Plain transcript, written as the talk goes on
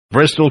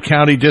Bristol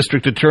County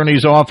District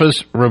Attorney's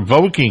Office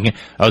revoking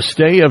a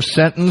stay of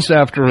sentence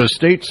after a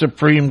state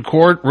Supreme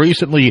Court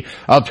recently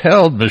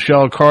upheld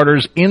Michelle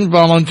Carter's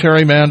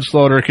involuntary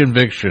manslaughter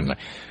conviction.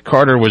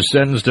 Carter was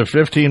sentenced to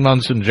 15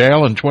 months in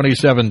jail in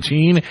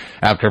 2017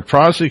 after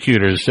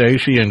prosecutors say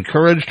she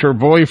encouraged her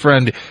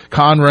boyfriend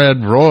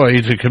Conrad Roy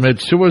to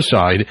commit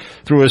suicide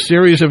through a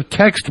series of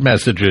text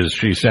messages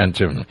she sent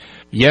him.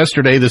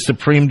 Yesterday, the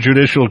Supreme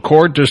Judicial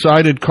Court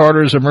decided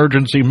Carter's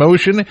emergency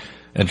motion,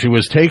 and she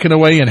was taken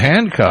away in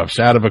handcuffs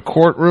out of a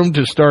courtroom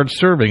to start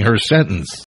serving her sentence.